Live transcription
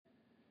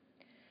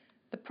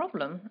The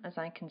problem, as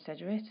I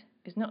consider it,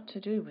 is not to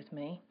do with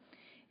me.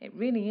 It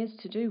really is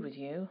to do with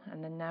you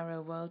and the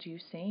narrow world you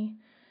see.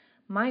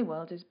 My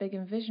world is big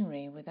and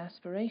visionary, with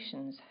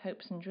aspirations,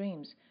 hopes and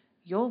dreams.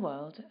 Your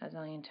world, as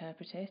I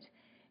interpret it,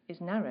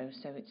 is narrow,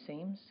 so it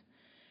seems.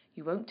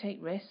 You won't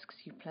take risks,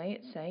 you play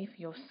it safe,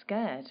 you're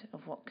scared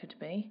of what could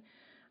be.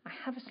 I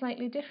have a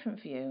slightly different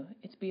view,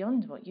 it's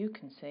beyond what you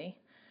can see.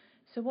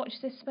 So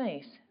watch this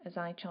space as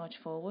I charge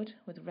forward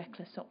with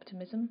reckless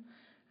optimism.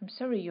 I'm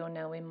sorry you're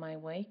now in my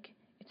wake.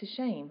 It's a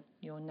shame,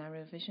 your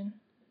narrow vision.